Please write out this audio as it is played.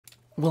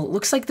Well, it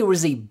looks like there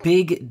was a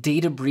big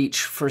data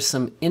breach for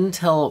some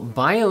Intel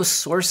BIOS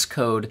source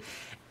code,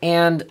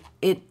 and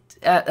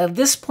at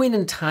this point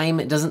in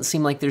time, it doesn't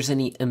seem like there's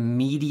any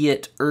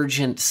immediate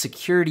urgent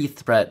security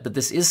threat, but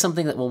this is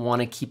something that we'll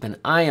want to keep an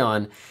eye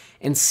on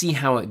and see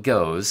how it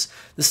goes.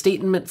 The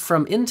statement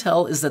from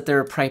Intel is that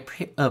their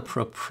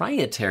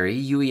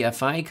proprietary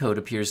UEFI code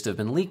appears to have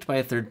been leaked by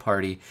a third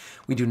party.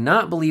 We do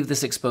not believe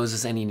this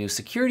exposes any new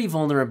security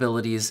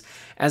vulnerabilities,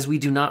 as we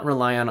do not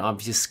rely on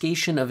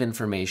obfuscation of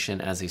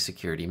information as a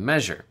security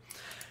measure.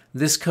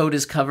 This code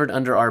is covered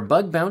under our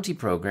bug bounty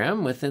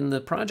program within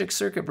the Project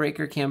Circuit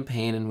Breaker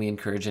campaign, and we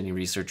encourage any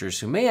researchers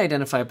who may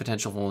identify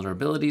potential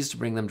vulnerabilities to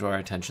bring them to our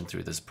attention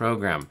through this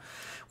program.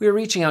 We are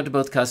reaching out to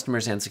both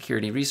customers and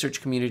security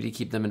research community to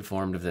keep them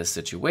informed of this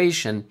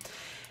situation.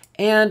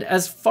 And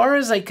as far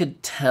as I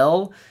could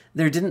tell,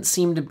 there didn't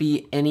seem to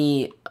be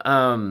any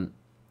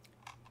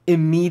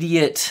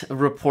immediate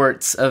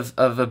reports of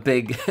a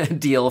big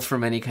deal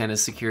from any kind of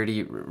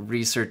security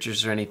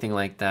researchers or anything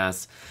like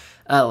that.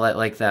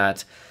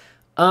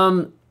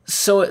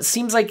 So it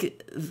seems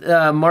like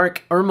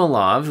Mark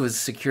Ermolov, who is a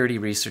security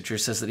researcher,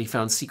 says that he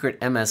found secret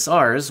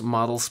MSRs,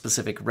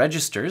 model-specific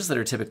registers, that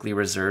are typically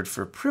reserved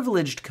for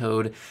privileged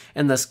code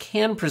and thus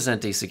can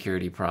present a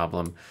security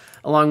problem,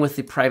 along with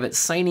the private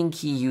signing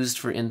key used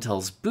for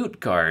Intel's boot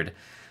guard.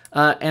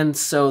 And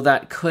so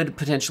that could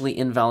potentially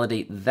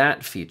invalidate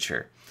that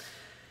feature.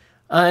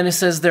 And it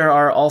says there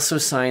are also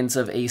signs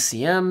of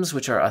ACMs,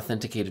 which are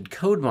authenticated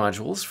code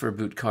modules for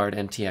boot card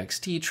and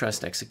TXT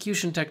trust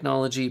execution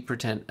technology,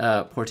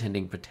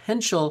 portending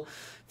potential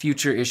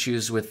future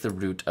issues with the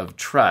root of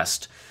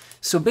trust.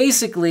 So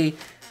basically,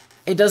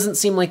 it doesn't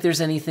seem like there's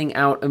anything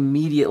out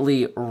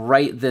immediately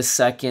right this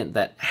second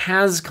that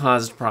has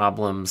caused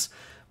problems,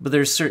 but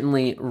there's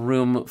certainly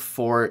room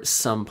for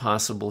some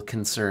possible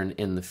concern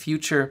in the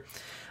future.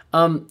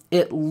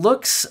 It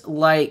looks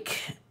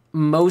like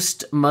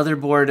most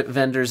motherboard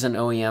vendors and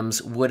OEMs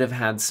would have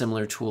had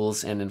similar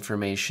tools and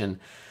information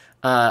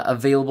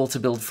available to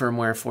build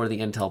firmware for the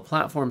Intel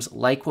platforms,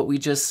 like what we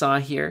just saw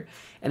here.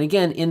 And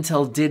again,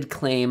 Intel did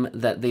claim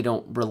that they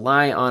don't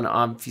rely on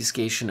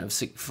obfuscation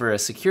for a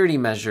security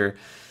measure,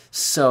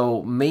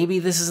 so maybe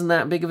this isn't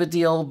that big of a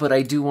deal, but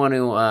I do want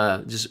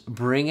to just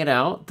bring it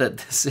out that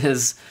this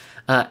is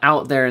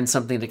out there and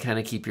something to kind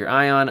of keep your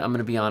eye on. I'm going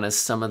to be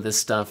honest, some of this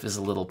stuff is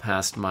a little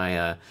past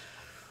my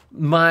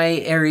my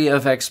area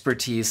of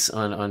expertise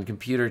on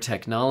computer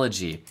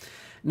technology.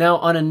 Now,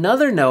 on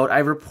another note, I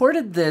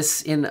reported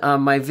this in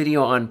my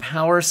video on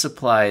power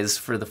supplies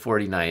for the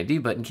 4090,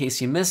 but in case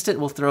you missed it,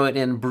 we'll throw it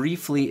in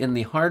briefly in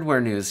the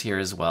hardware news here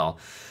as well.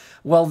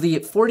 While the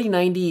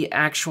 4090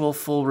 actual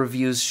full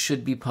reviews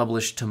should be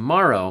published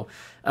tomorrow,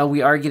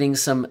 we are getting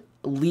some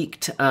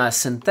leaked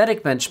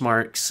synthetic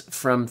benchmarks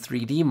from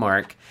 3D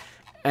Mark,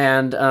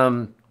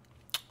 and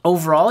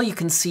overall, you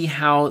can see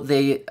how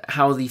the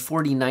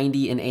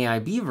 4090 and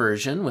AIB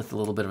version, with a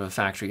little bit of a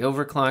factory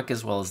overclock,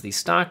 as well as the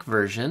stock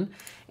version,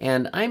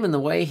 and I'm in the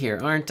way here,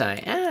 aren't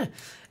I?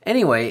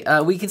 Anyway,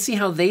 we can see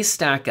how they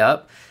stack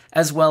up,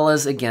 as well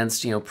as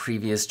against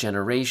previous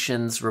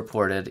generations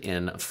reported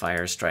in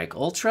Firestrike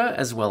Ultra,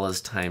 as well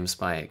as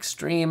TimeSpy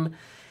Extreme,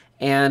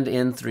 and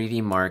in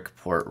 3D Mark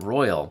Port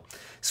Royal.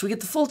 So we get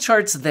the full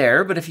charts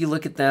there, but if you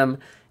look at them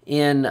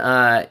in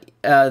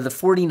the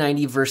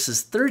 4090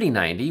 versus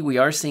 3090, we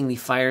are seeing the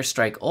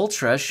Firestrike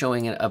Ultra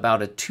showing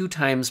about a 2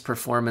 times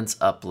performance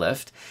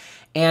uplift.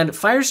 And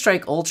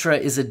Firestrike Ultra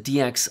is a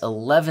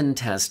DX11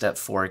 test at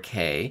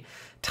 4K.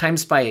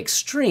 TimeSpy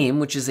Extreme,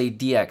 which is a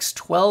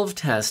DX12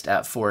 test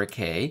at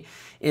 4K,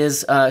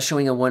 is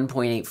showing a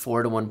 1.84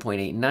 to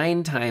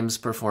 1.89 times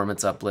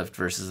performance uplift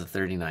versus the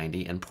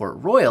 3090. And Port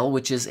Royal,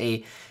 which is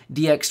a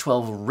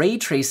DX12 ray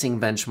tracing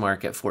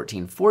benchmark at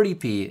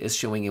 1440p, is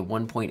showing a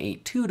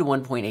 1.82 to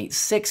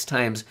 1.86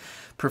 times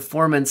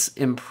performance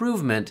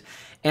improvement.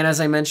 And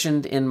as I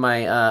mentioned in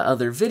my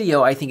other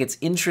video, I think it's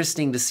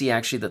interesting to see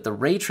actually that the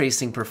ray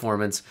tracing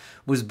performance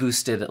was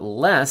boosted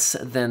less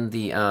than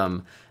the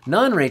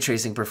non-ray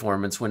tracing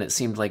performance, when it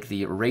seemed like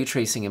the ray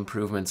tracing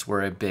improvements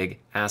were a big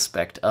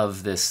aspect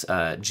of this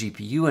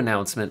GPU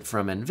announcement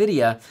from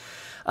NVIDIA.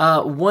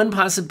 One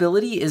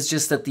possibility is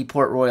just that the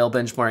Port Royal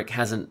benchmark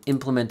hasn't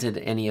implemented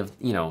any of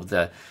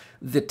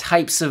the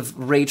types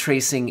of ray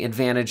tracing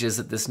advantages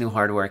that this new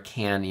hardware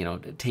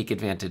can take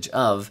advantage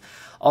of.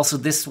 Also,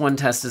 this one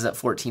test is at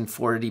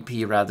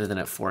 1440p rather than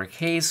at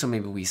 4K, so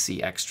maybe we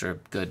see extra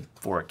good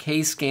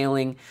 4K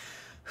scaling.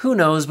 Who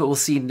knows, but we'll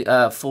see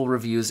full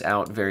reviews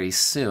out very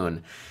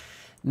soon.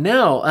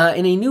 Now,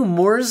 in a new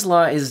Moore's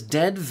Law is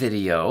Dead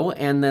video,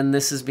 and then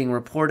this is being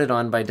reported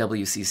on by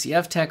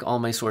WCCF Tech, all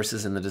my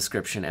sources in the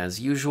description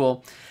as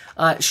usual,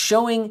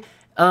 showing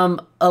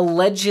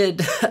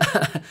alleged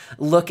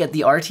look at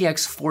the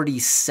RTX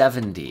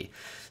 4070.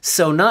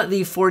 So not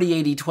the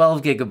 4080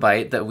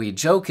 12GB that we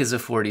joke is a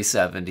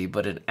 4070,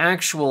 but an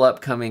actual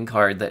upcoming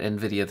card that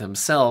NVIDIA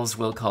themselves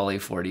will call a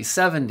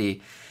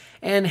 4070.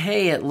 And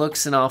hey, it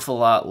looks an awful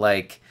lot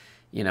like,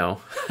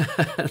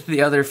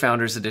 the other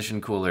Founders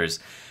Edition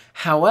coolers.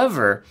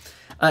 However,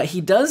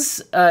 He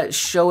does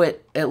show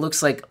it, it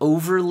looks like,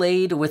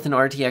 overlaid with an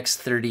RTX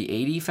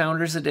 3080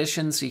 Founders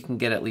Edition, so you can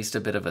get at least a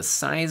bit of a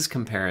size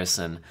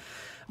comparison.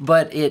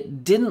 But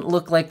it didn't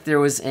look like there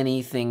was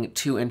anything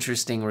too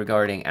interesting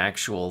regarding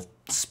actual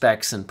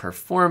specs and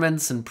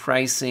performance and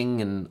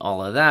pricing and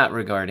all of that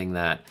regarding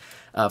that,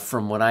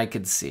 from what I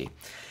could see.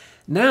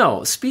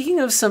 Now, speaking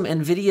of some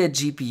NVIDIA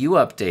GPU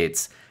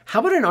updates,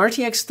 how about an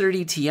RTX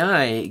 30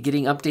 Ti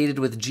getting updated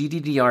with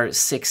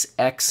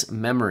GDDR6X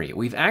memory?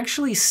 We've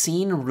actually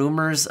seen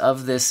rumors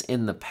of this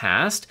in the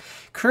past.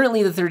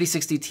 Currently, the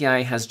 3060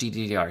 Ti has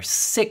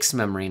GDDR6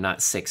 memory, not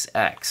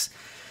 6X.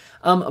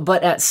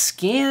 But at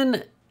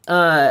Scan,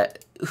 Scan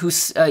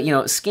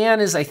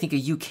is, I think,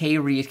 a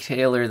UK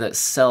retailer that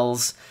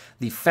sells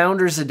the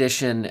Founders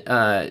Edition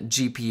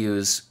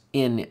GPUs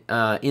in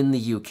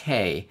the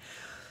UK.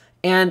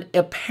 And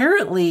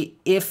apparently,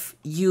 if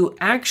you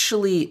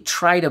actually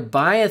try to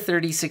buy a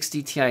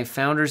 3060 Ti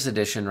Founders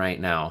Edition right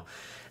now,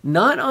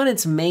 not on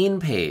its main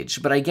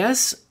page, but I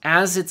guess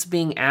as it's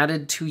being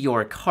added to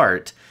your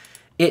cart,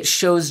 it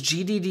shows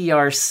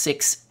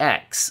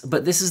GDDR6X,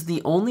 but this is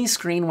the only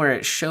screen where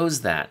it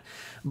shows that.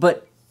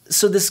 But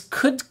so this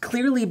could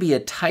clearly be a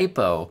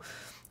typo,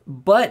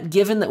 but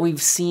given that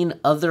we've seen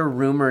other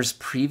rumors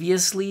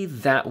previously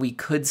that we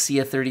could see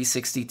a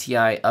 3060 Ti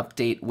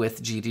update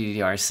with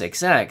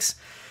GDDR6X,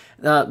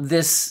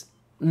 this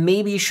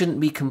maybe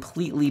shouldn't be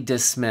completely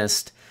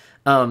dismissed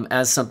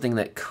as something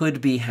that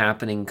could be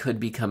happening, could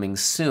be coming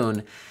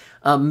soon.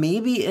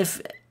 Maybe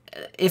if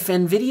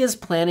NVIDIA's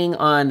planning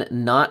on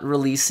not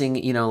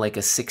releasing, like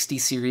a 60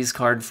 series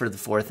card for the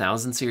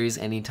 4000 series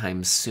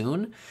anytime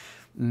soon,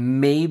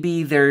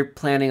 maybe they're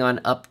planning on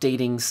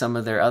updating some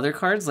of their other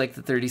cards, like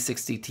the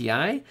 3060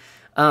 Ti.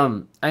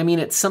 I mean,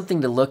 it's something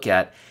to look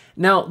at.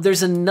 Now,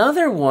 there's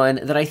another one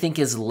that I think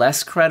is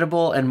less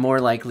credible and more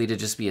likely to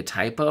just be a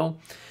typo.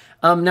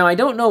 Now, I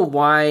don't know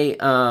why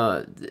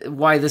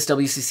this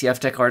WCCF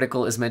Tech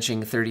article is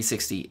mentioning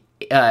 3060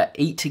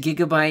 8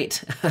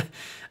 gigabyte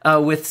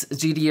with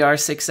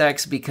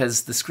GDDR6X,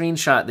 because the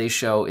screenshot they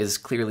show is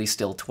clearly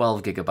still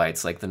 12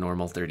 gigabytes like the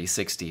normal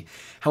 3060.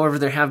 However,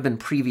 there have been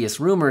previous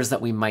rumors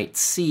that we might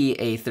see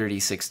a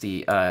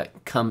 3060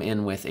 come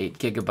in with 8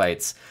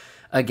 gigabytes,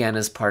 again,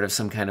 as part of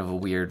some kind of a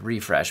weird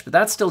refresh. But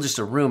that's still just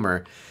a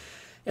rumor.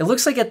 It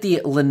looks like at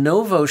the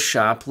Lenovo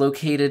shop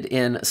located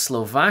in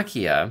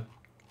Slovakia,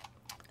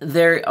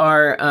 there's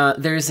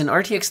an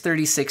RTX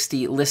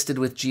 3060 listed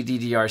with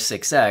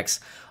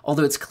GDDR6X,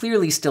 although it's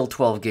clearly still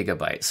 12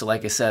 gigabytes. So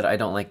like I said, I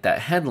don't like that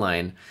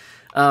headline.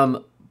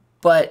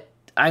 But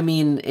I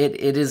mean,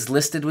 it is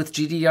listed with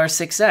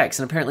GDDR6X,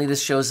 and apparently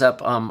this shows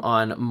up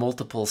on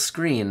multiple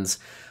screens.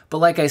 But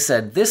like I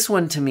said, this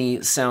one to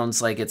me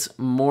sounds like it's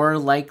more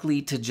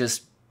likely to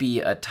just be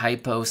a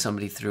typo.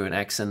 Somebody threw an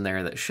X in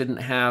there that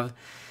shouldn't have.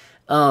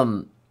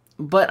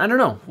 But I don't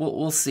know.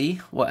 We'll see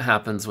what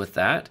happens with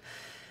that.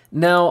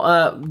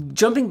 Now,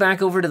 jumping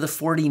back over to the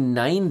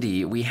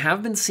 4090, we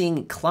have been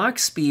seeing clock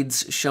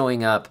speeds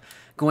showing up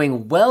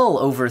going well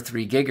over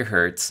 3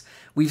 gigahertz.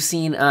 We've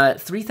seen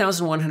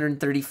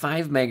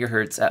 3,135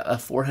 megahertz at a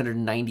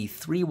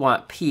 493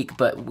 watt peak,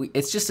 but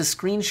it's just a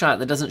screenshot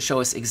that doesn't show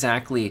us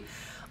exactly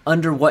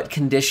under what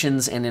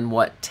conditions and in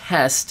what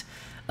test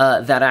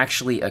that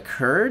actually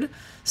occurred.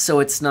 So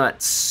it's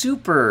not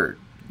super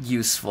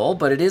useful,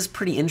 but it is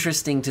pretty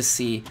interesting to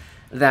see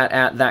that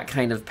at that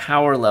kind of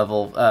power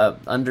level,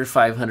 under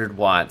 500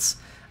 watts,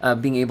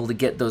 being able to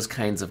get those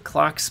kinds of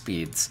clock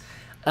speeds.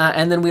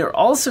 And then we are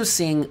also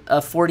seeing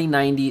a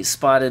 4090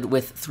 spotted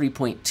with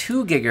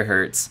 3.2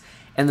 gigahertz,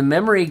 and the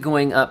memory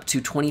going up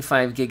to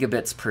 25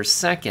 gigabits per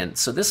second.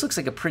 So this looks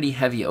like a pretty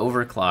heavy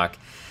overclock.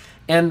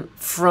 And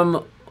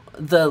from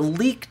the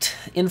leaked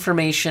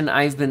information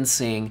I've been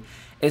seeing,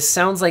 it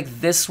sounds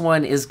like this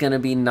one is going to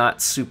be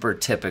not super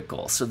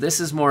typical. So this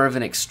is more of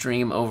an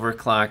extreme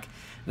overclock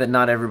that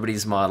not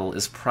everybody's model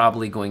is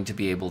probably going to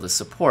be able to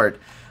support,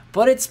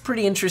 but it's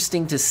pretty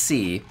interesting to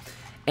see.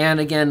 And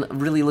again,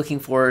 really looking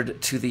forward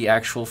to the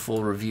actual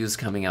full reviews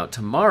coming out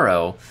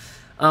tomorrow.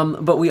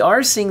 But we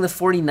are seeing the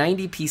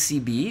 4090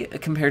 PCB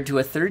compared to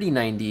a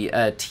 3090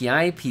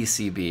 Ti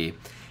PCB,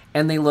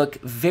 and they look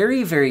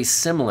very, very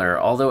similar,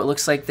 although it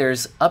looks like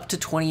there's up to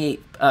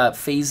 28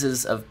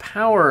 phases of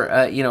power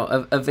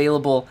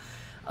available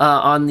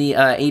on the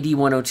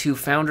AD102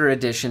 Founder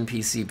Edition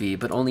PCB,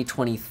 but only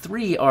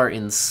 23 are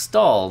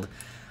installed,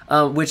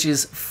 which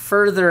is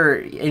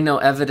further,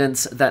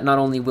 evidence that not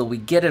only will we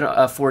get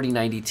a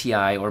 4090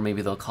 Ti, or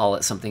maybe they'll call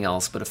it something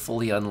else, but a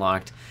fully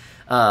unlocked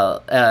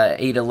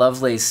Ada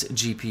Lovelace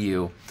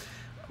GPU,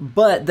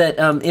 but that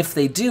if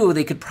they do,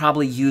 they could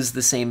probably use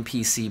the same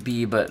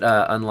PCB, but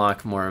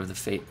unlock more of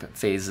the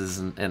phases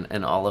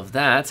and all of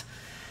that.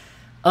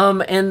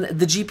 And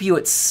the GPU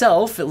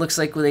itself, it looks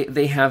like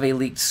they have a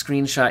leaked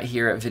screenshot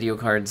here at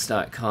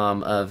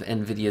videocards.com of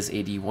NVIDIA's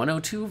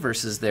AD102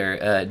 versus their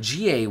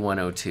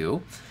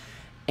GA102.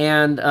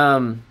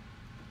 And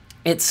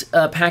it's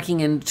packing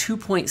in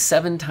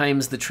 2.7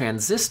 times the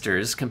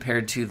transistors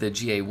compared to the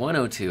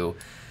GA102.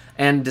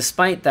 And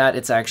despite that,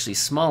 it's actually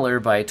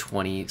smaller by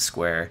 20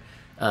 square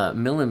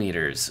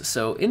millimeters.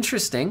 So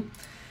interesting.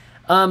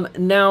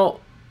 Now,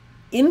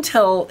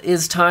 Intel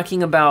is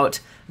talking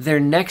about their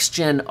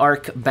next-gen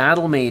Arc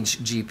Battlemage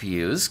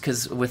GPUs,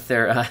 because with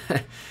their...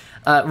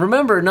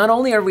 remember, not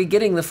only are we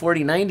getting the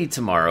 4090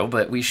 tomorrow,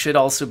 but we should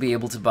also be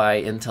able to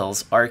buy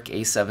Intel's Arc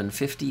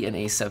A750 and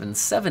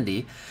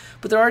A770.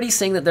 But they're already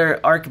saying that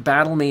their Arc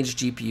Battlemage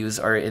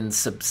GPUs are in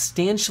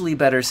substantially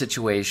better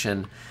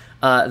situation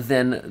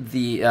than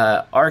the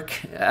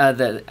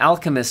the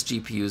Alchemist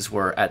GPUs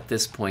were at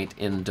this point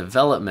in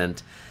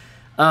development.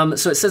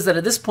 So it says that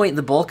at this point,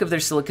 the bulk of their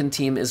silicon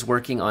team is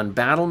working on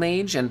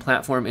Battlemage, and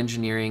platform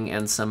engineering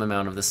and some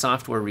amount of the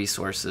software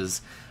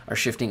resources are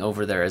shifting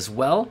over there as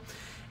well.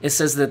 It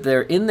says that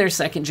they're in their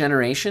second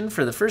generation.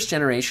 For the first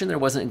generation, there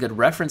wasn't a good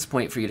reference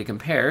point for you to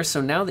compare.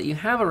 So now that you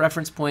have a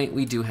reference point,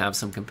 we do have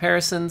some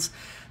comparisons.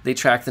 They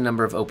track the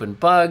number of open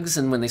bugs,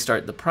 and when they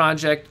start the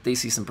project, they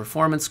see some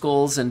performance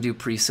goals and do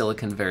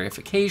pre-silicon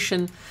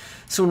verification.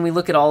 So when we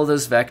look at all of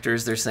those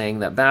vectors, they're saying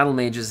that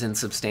Battlemage is in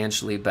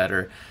substantially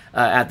better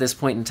at this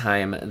point in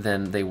time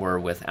than they were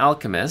with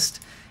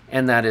Alchemist.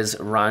 And that is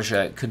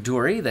Raja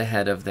Kaduri, the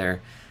head of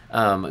their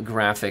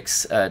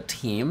graphics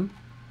team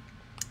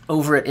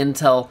over at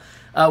Intel.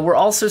 We're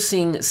also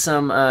seeing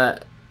some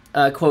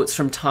quotes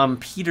from Tom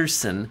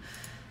Peterson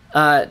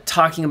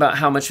talking about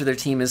how much of their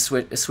team is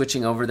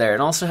switching over there,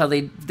 and also how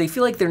they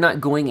feel like they're not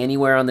going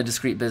anywhere on the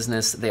discrete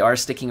business. They are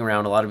sticking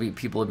around. A lot of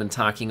people have been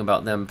talking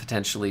about them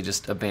potentially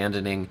just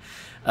abandoning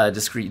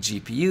discrete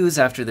GPUs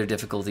after their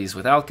difficulties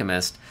with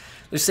Alchemist.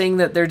 They're saying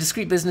that their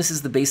discrete business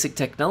is the basic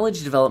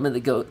technology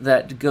development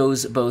that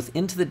goes both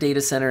into the data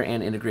center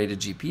and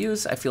integrated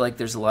GPUs. I feel like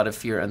there's a lot of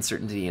fear,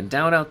 uncertainty, and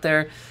doubt out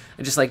there.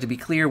 I'd just like to be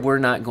clear, we're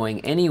not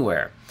going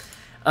anywhere.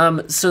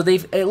 So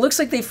it looks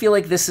like they feel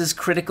like this is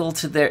critical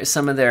to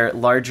some of their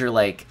larger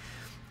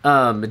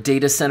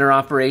data center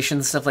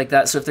operations, stuff like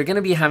that. So if they're going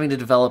to be having to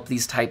develop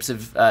these types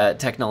of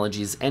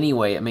technologies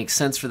anyway, it makes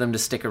sense for them to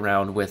stick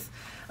around with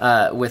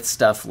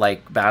stuff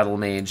like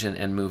Battlemage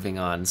and moving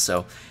on.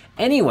 So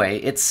anyway,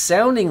 it's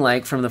sounding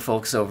like from the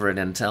folks over at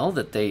Intel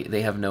that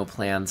they have no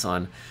plans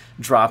on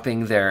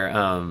dropping their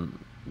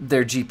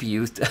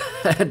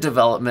GPU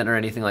development or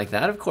anything like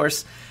that. Of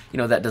course, you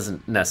know, that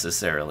doesn't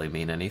necessarily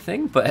mean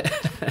anything, but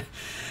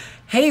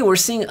hey, we're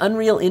seeing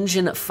Unreal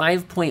Engine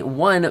 5.1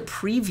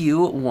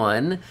 Preview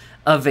 1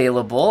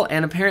 available,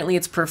 and apparently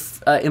it's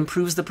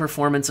improves the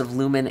performance of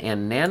Lumen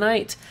and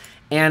Nanite,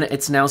 and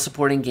it's now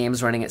supporting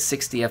games running at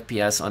 60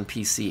 FPS on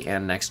PC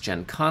and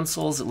next-gen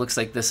consoles. It looks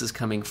like this is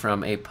coming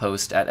from a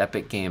post at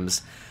Epic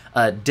Games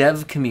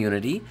dev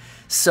community.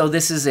 So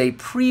this is a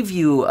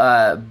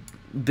preview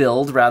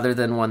build rather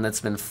than one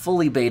that's been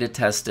fully beta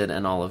tested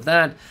and all of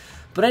that.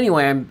 But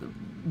anyway,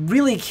 I'm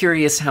really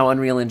curious how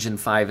Unreal Engine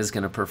 5 is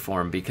going to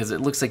perform, because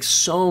it looks like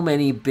so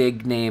many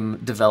big name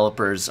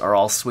developers are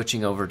all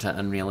switching over to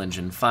Unreal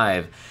Engine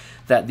 5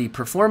 that the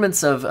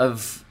performance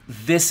of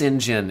this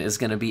engine is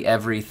going to be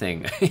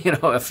everything, you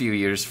know, a few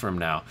years from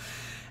now.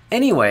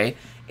 Anyway,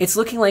 it's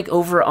looking like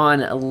over on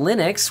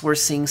Linux, we're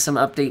seeing some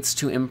updates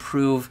to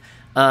improve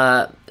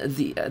the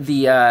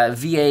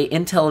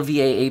Intel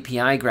VA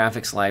API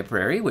graphics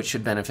library, which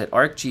should benefit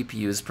Arc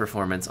GPU's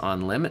performance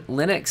on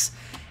Linux.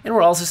 And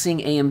we're also seeing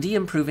AMD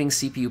improving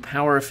CPU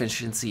power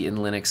efficiency in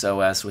Linux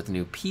OS with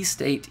new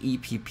P-State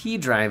EPP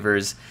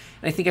drivers.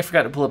 And I think I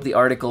forgot to pull up the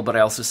article, but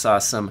I also saw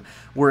some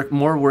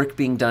more work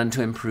being done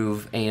to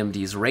improve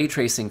AMD's ray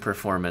tracing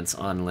performance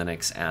on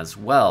Linux as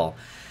well.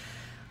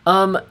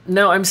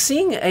 Now I'm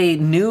seeing a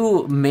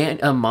new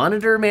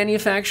monitor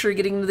manufacturer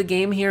getting into the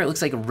game here. It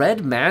looks like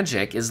Red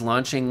Magic is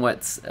launching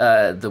what's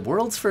the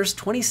world's first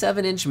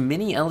 27-inch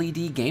mini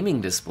LED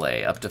gaming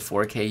display, up to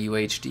 4K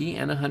UHD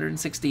and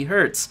 160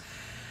 Hertz.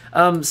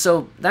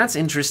 So that's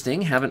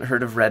interesting. Haven't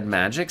heard of Red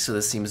Magic, so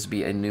this seems to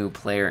be a new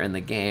player in the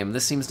game.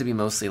 This seems to be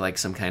mostly like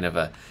some kind of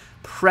a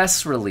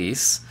press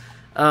release,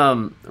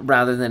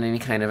 rather than any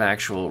kind of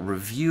actual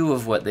review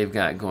of what they've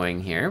got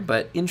going here,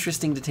 but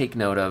interesting to take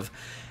note of.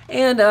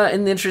 And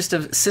in the interest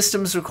of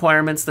systems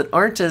requirements that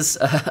aren't as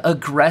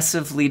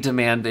aggressively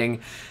demanding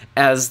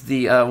as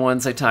the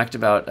ones I talked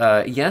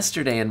about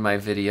yesterday in my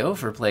video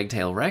for Plague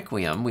Tale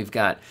Requiem, we've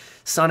got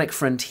Sonic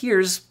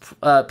Frontiers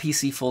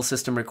PC full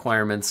system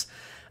requirements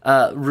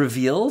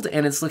revealed,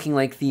 and it's looking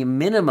like the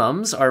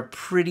minimums are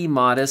pretty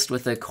modest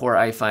with a Core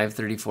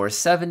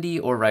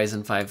i5-3470 or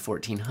Ryzen 5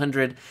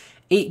 1400,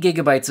 8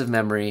 gigabytes of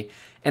memory,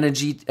 and a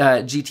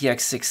GTX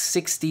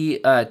 660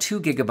 2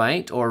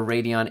 gigabyte or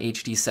Radeon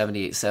HD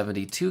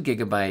 7870 2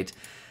 gigabyte,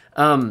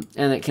 and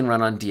it can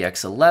run on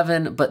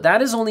DX11, but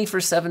that is only for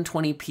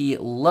 720p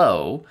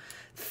low,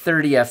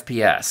 30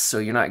 FPS, so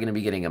you're not going to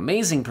be getting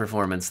amazing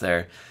performance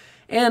there.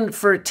 And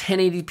for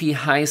 1080p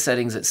high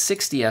settings at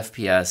 60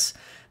 FPS,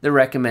 they're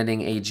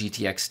recommending a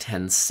GTX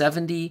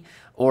 1070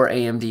 or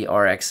AMD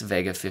RX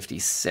Vega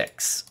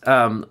 56,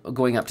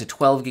 going up to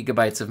 12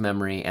 gigabytes of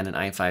memory and an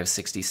i5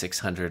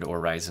 6600 or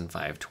Ryzen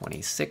 5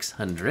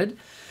 2600.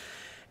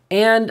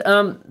 And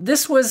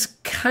this was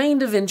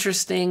kind of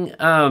interesting,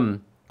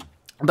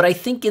 but I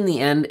think in the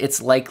end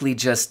it's likely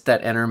just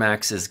that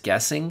Enermax is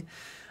guessing.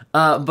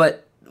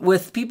 But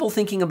with people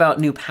thinking about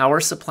new power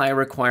supply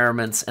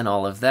requirements and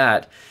all of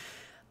that,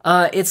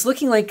 it's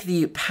looking like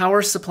the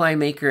power supply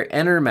maker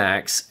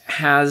Enermax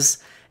has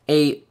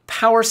a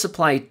power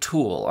supply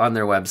tool on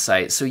their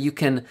website. So you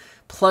can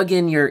plug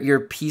in your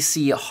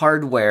PC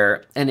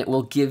hardware and it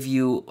will give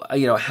you,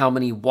 how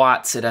many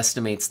watts it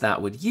estimates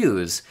that would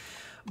use.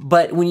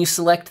 But when you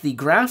select the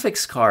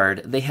graphics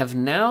card, they have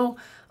now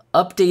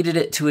updated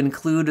it to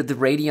include the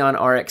Radeon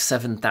RX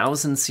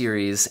 7000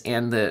 series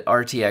and the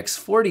RTX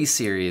 40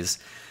 series.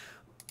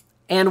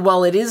 And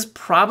while it is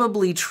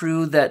probably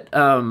true that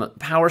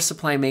power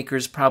supply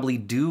makers probably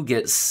do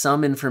get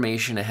some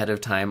information ahead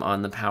of time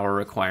on the power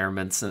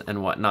requirements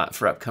and whatnot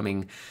for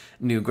upcoming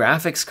new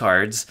graphics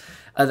cards,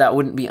 that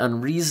wouldn't be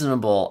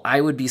unreasonable.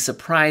 I would be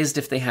surprised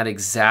if they had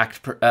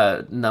exact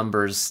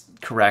numbers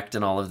correct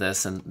in all of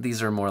this, and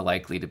these are more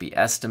likely to be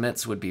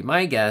estimates, would be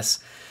my guess.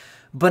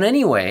 But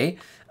anyway,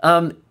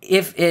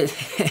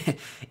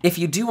 if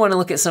you do want to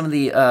look at some of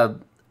the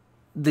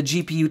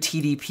GPU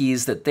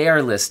TDPs that they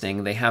are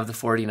listing, they have the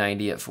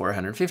 4090 at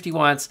 450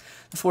 watts,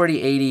 the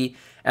 4080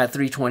 at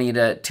 320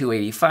 to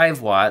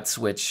 285 watts,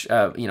 which,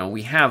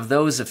 we have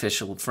those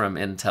official from from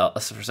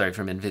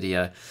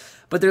NVIDIA,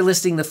 but they're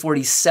listing the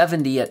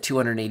 4070 at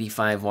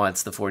 285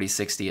 watts, the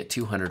 4060 at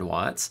 200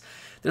 watts.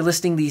 They're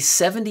listing the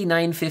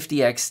 7950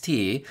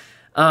 XT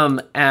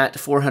at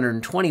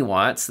 420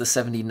 watts, the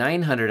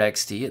 7900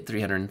 XT at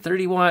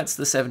 330 watts,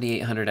 the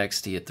 7800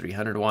 XT at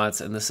 300 watts,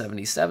 and the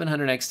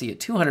 7700 XT at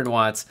 200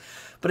 watts.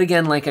 But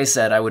again, like I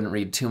said, I wouldn't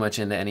read too much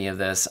into any of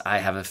this. I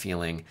have a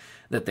feeling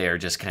that they are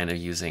just kind of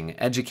using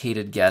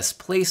educated guess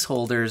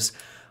placeholders,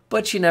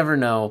 but you never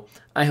know.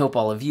 I hope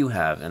all of you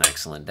have an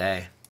excellent day.